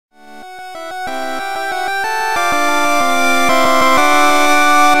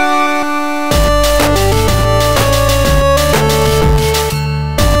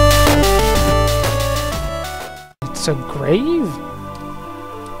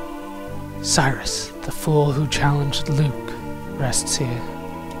Cyrus, the fool who challenged Luke, rests here.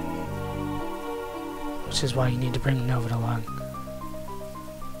 Which is why you need to bring Nova along.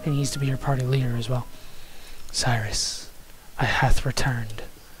 He needs to be your party leader as well. Cyrus, I hath returned.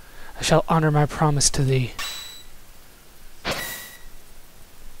 I shall honor my promise to thee.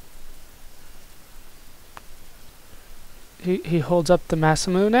 He holds up the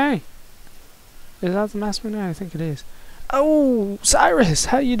Masamune. Is that the Masamune? I think it is. Oh, Cyrus,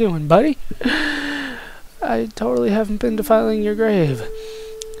 how you doing, buddy? I totally haven't been defiling your grave.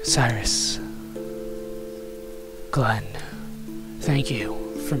 Cyrus. Glenn, thank you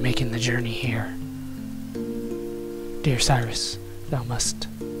for making the journey here. Dear Cyrus, thou must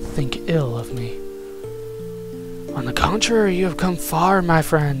think ill of me. On the contrary, you have come far, my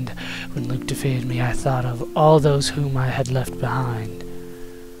friend. When Luke defeated me, I thought of all those whom I had left behind.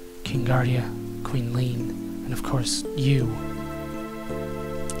 King Guardia, Queen Lean, and of course, you.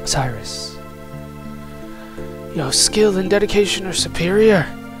 Cyrus. Your skill and dedication are superior.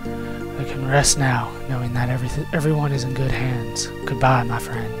 I can rest now, knowing that everyone is in good hands. Goodbye, my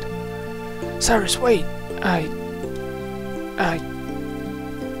friend. Cyrus, wait!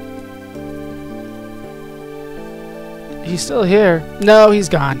 He's still here. No, he's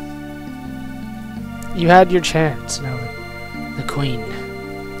gone. You had your chance. No, the Queen.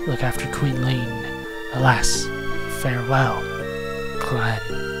 Look after Queen Lean. Alas, farewell, Glenn.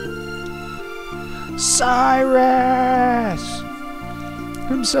 Cyrus!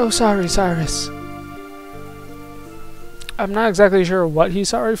 I'm so sorry, Cyrus. I'm not exactly sure what he's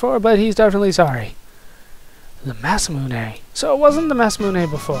sorry for, but he's definitely sorry. The Masamune. So it wasn't the Masamune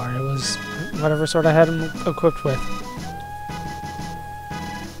before. It was whatever sort I had him equipped with.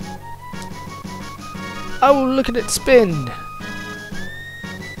 Oh, look at it spin!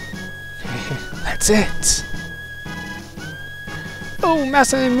 That's it! Oh,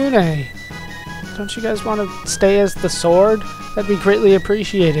 Masamune! Don't you guys want to stay as the sword? That'd be greatly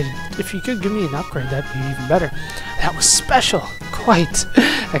appreciated. If you could give me an upgrade, that'd be even better. That was special! Quite!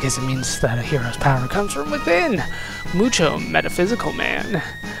 I guess it means that a hero's power comes from within! Mucho metaphysical, man.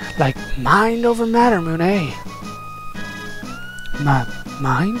 Like mind over matter, Mune. My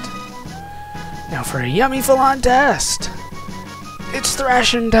mind? Now for a yummy full-on test! It's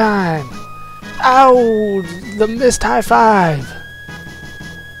thrashing time! Ow! The missed high five!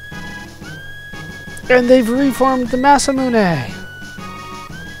 And they've reformed the Masamune!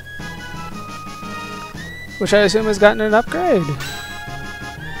 Which I assume has gotten an upgrade.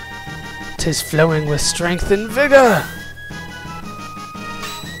 'Tis flowing with strength and vigor!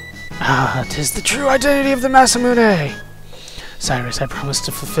 Ah, 'tis the true identity of the Masamune! Cyrus, I promise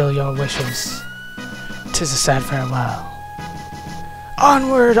to fulfill your wishes. 'Tis a sad farewell.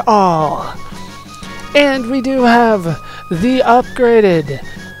 Onward all! And we do have the upgraded,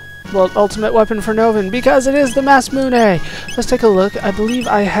 well, ultimate weapon for Novin, because it is the Masamune! Let's take a look. I believe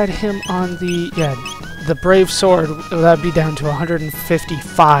I had him on the Brave Sword. That'd be down to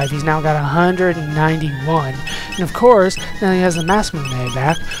 155. He's now got 191. And of course, now he has the Masamune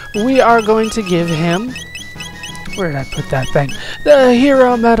back. We are going to give him... Where did I put that thing? The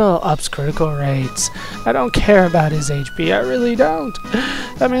Hero Medal ups critical rates. I don't care about his HP. I really don't.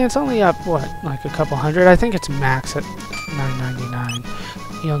 I mean, it's only up, what, like a couple hundred? I think it's max at 999.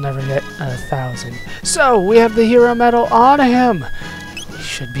 He'll never get 1,000. So, we have the Hero Medal on him. He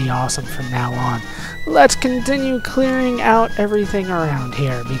should be awesome from now on. Let's continue clearing out everything around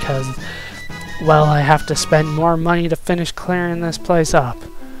here because, well, I have to spend more money to finish clearing this place up.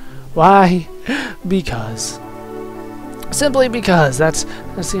 Why? Because... Simply because that's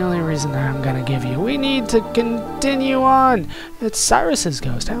the only reason that I'm gonna give you. We need to continue on. It's Cyrus's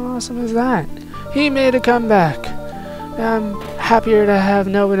ghost. How awesome is that? He made a comeback. I'm happier to have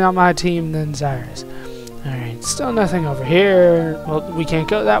Novin on my team than Cyrus. Alright, still nothing over here. Well, we can't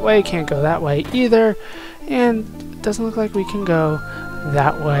go that way, can't go that way either. And it doesn't look like we can go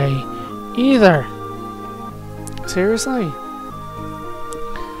that way either. Seriously?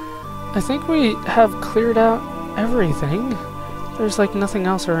 I think we have cleared out everything. There's like nothing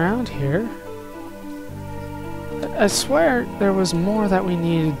else around here. I swear there was more that we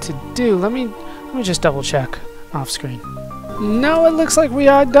needed to do. Let me just double check off screen. No, it looks like we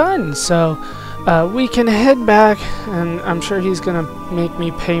are done. So we can head back, and I'm sure he's gonna make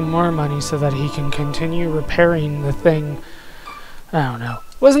me pay more money so that he can continue repairing the thing. I don't know.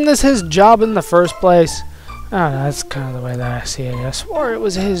 Wasn't this his job in the first place? I don't know, that's kind of the way that I see it. I swore it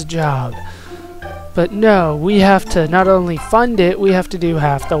was his job. But no, we have to not only fund it, we have to do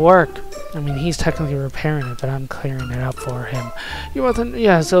half the work. I mean, he's technically repairing it, but I'm clearing it up for him. You want the...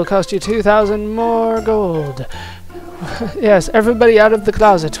 Yes, it'll cost you 2,000 more gold. Yes, everybody out of the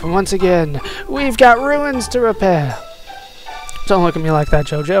closet. Once again, we've got ruins to repair. Don't look at me like that,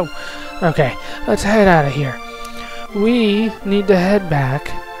 Jojo. Okay, let's head out of here. We need to head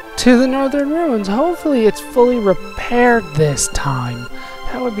back to the northern ruins. Hopefully it's fully repaired this time.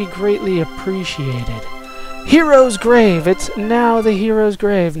 That would be greatly appreciated. Hero's Grave! It's now the Hero's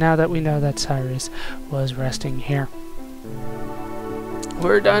Grave, now that we know that Cyrus was resting here.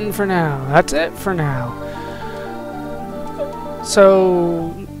 We're done for now. That's it for now.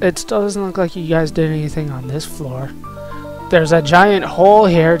 So, it still doesn't look like you guys did anything on this floor. There's a giant hole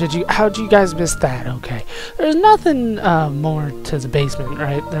here. How'd you guys miss that? Okay. There's nothing more to the basement,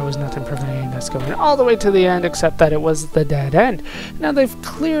 right? There was nothing preventing us going all the way to the end, except that it was the dead end. Now they've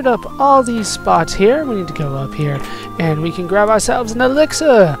cleared up all these spots here. We need to go up here, and we can grab ourselves an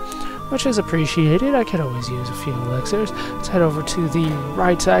elixir, which is appreciated. I could always use a few elixirs. Let's head over to the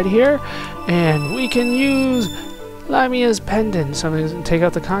right side here, and we can use Lamia's pendant. Somebody's gonna take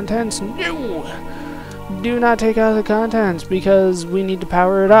out the contents. No! Do not take out the contents because we need to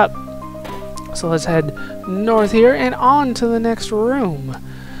power it up. So let's head north here and on to the next room.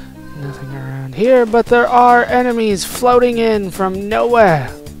 Nothing around here, but there are enemies floating in from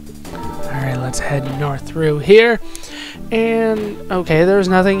nowhere. Alright, let's head north through here. And, okay, there's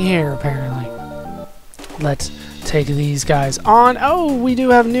nothing here apparently. Let's take these guys on. Oh, we do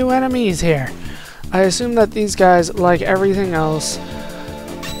have new enemies here. I assume that these guys, like everything else,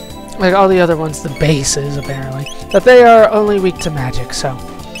 like all the other ones, the bases apparently, that they are only weak to magic. So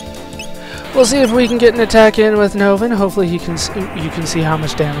we'll see if we can get an attack in with Novin. Hopefully you can see how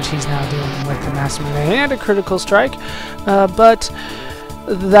much damage he's now doing with the Master Melee and a critical strike, but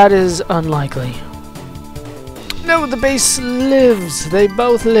that is unlikely. No, the base lives. They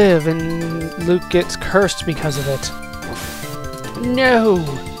both live, and Luke gets cursed because of it. No!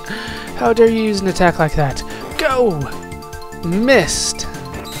 How dare you use an attack like that? Go! Missed!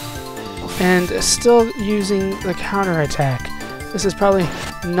 And still using the counterattack. This is probably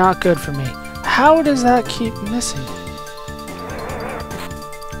not good for me. How does that keep missing?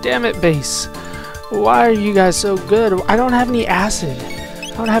 Damn it, base. Why are you guys so good? I don't have any acid.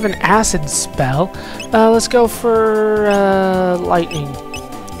 I don't have an acid spell. Let's go for lightning.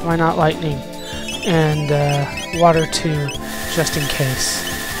 Why not lightning? And water too, just in case.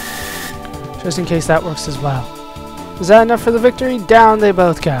 Just in case that works as well. Is that enough for the victory? Down they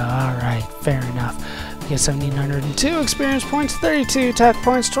both go. Alright, fair enough. We get 1,702 experience points, 32 attack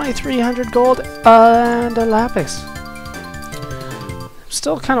points, 2,300 gold, and a lapis.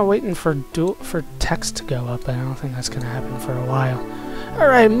 Still kind of waiting for text to go up, but I don't think that's going to happen for a while.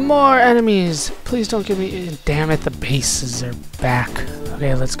 Alright, more enemies. Please don't give me... Damn it, the bases are back.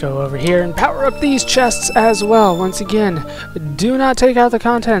 Okay, let's go over here and power up these chests as well. Once again, do not take out the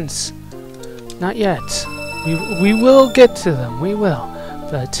contents. Not yet. We will get to them. We will.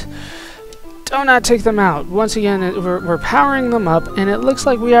 But do not take them out. Once again, we're powering them up, and it looks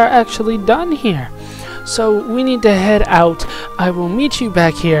like we are actually done here. So we need to head out. I will meet you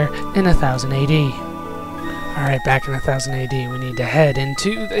back here in 1000 AD. Alright, back in 1000 AD, we need to head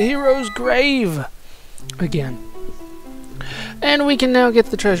into the Hero's Grave again. And we can now get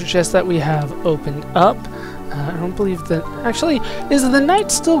the treasure chest that we have opened up. I don't believe that... Actually, is the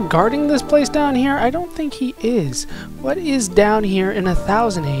knight still guarding this place down here? I don't think he is. What is down here in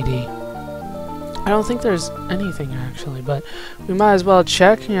 1000 AD? I don't think there's anything, actually, but we might as well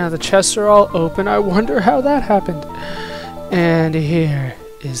check. You know, the chests are all open. I wonder how that happened. And here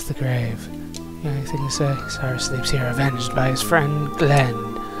is the grave. You got anything to say? Cyrus sleeps here, avenged by his friend Glenn.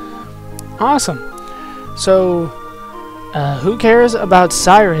 Awesome. So, who cares about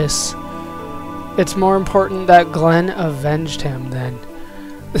Cyrus? It's more important that Glenn avenged him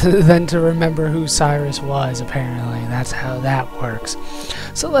than to remember who Cyrus was, apparently. That's how that works.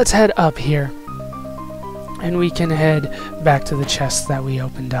 So let's head up here. And we can head back to the chests that we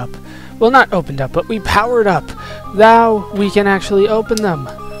opened up. Well, not opened up, but we powered up. Now we can actually open them.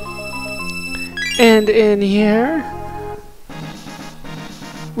 And in here,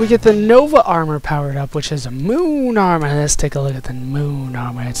 we get the Nova armor powered up, which is a moon armor. Let's take a look at the moon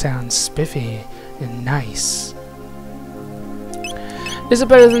armor. It sounds spiffy and nice. Is it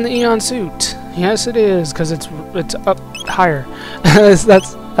better than the Eon suit? Yes, it is, because it's up higher.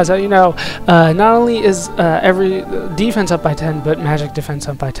 That's how you know. Not only is every defense up by 10, but magic defense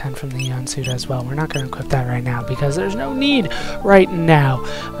up by 10 from the Eon suit as well. We're not going to equip that right now because there's no need right now.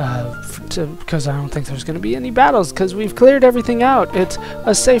 Because I don't think there's going to be any battles because we've cleared everything out. It's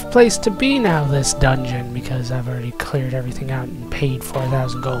a safe place to be now, this dungeon, because I've already cleared everything out and paid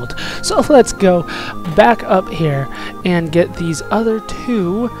 4,000 gold. So let's go back up here and get these other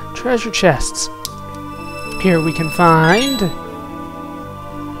two treasure chests. Here we can find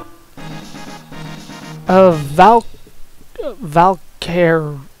a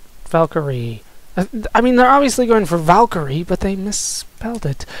Valkyrie. I mean, they're obviously going for Valkyrie, but they misspelled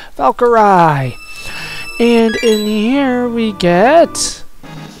it. Valkyrie. And in here we get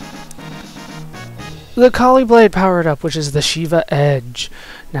the Kali Blade powered up, which is the Shiva Edge.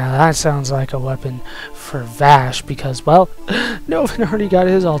 Now that sounds like a weapon for Vash because, well, Novin already got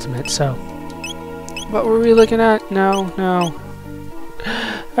his ultimate, so. What were we looking at? No.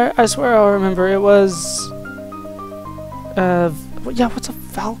 I swear I'll remember. It was... yeah, what's a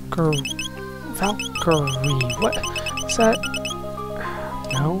Valkyrie? What is that?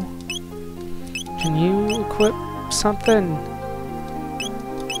 No. Can you equip something?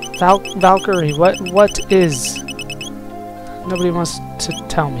 Valkyrie. What is? Nobody wants to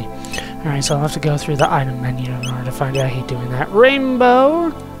tell me. Alright, so I'll have to go through the item menu in order to find out. I hate doing that.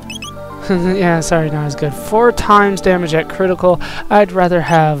 Rainbow. Yeah, sorry, not as good. 4 times damage at critical. I'd rather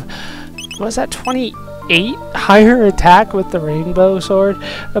have... What was that? 28 higher attack with the rainbow sword?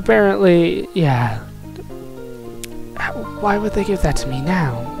 Apparently, yeah. Why would they give that to me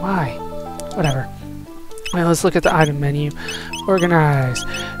now? Why? Whatever. Alright, let's look at the item menu. Organize.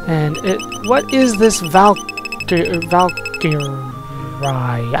 And what is this Valkyrie?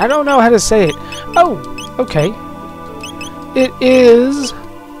 I don't know how to say it. Oh, okay. It is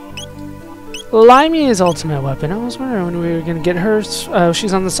Limey's ultimate weapon. I was wondering when we were going to get her.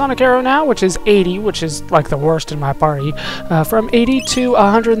 She's on the Sonic Arrow now, which is 80, which is like the worst in my party. From 80 to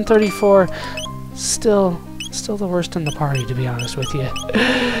 134, still the worst in the party, to be honest with you.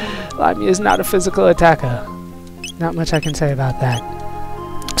 Limey is not a physical attacker. Not much I can say about that.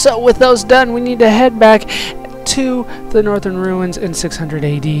 So with those done, we need to head back to the Northern Ruins in 600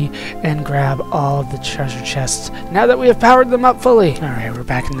 AD and grab all of the treasure chests now that we have powered them up fully. Alright, we're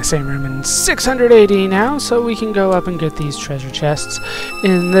back in the same room in 600 AD now, so we can go up and get these treasure chests.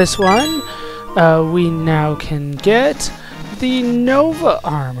 In this one, we now can get the Nova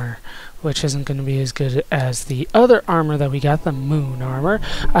armor, which isn't going to be as good as the other armor that we got, the Moon armor.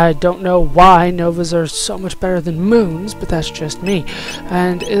 I don't know why Novas are so much better than Moons, but that's just me.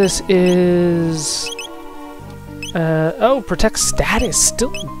 And this is... oh, protect status,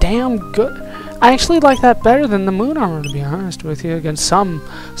 still damn good. I actually like that better than the Moon armor, to be honest with you, against some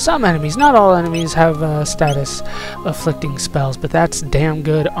enemies. Not all enemies have status afflicting spells, but that's damn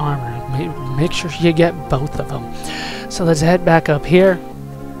good armor. Make sure you get both of them. So let's head back up here,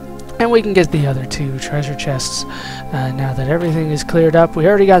 and we can get the other 2 treasure chests. Now that everything is cleared up, we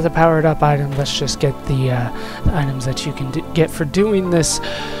already got the powered up item. Let's just get the items that you can get for doing this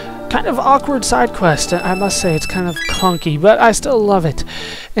kind of awkward side quest. I must say it's kind of clunky, but I still love it.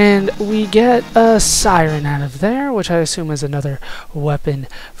 And we get a siren out of there, which I assume is another weapon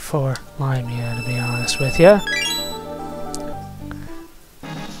for Limey, to be honest with you.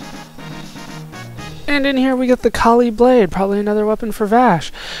 And in here we get the Kali Blade, probably another weapon for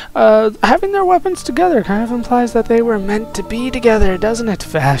Vash. Having their weapons together kind of implies that they were meant to be together, doesn't it?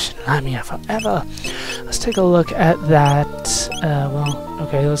 Vash and Limey forever. Let's take a look at that. Well,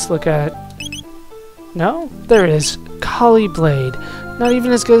 okay, let's look at... No? There it is. Kali Blade. Not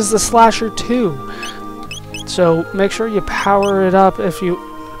even as good as the Slasher 2. So make sure you power it up if you...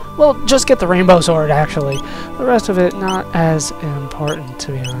 Well, just get the rainbow sword, actually. The rest of it, not as important,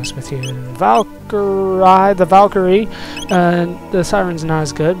 to be honest with you. And the Valkyrie, the siren's not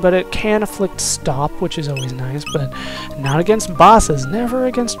as good, but it can afflict stop, which is always nice, but not against bosses. Never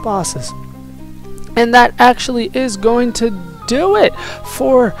against bosses. And that actually is going to do it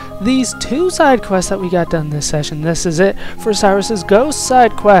for these 2 side quests that we got done this session. This is it for Cyrus's Ghost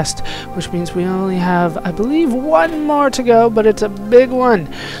side quest, which means we only have, I believe, 1 more to go, but it's a big one.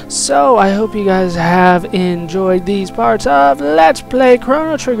 So I hope you guys have enjoyed these parts of Let's Play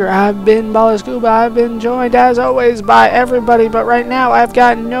Chrono Trigger. I've been Ballascuba. I've been joined as always by everybody, but right now I've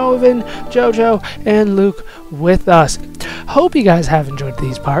got Novin, Jojo, and Luke with us. Hope you guys have enjoyed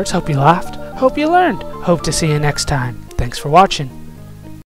these parts. Hope you laughed. Hope you learned. Hope to see you next time. Thanks for watching.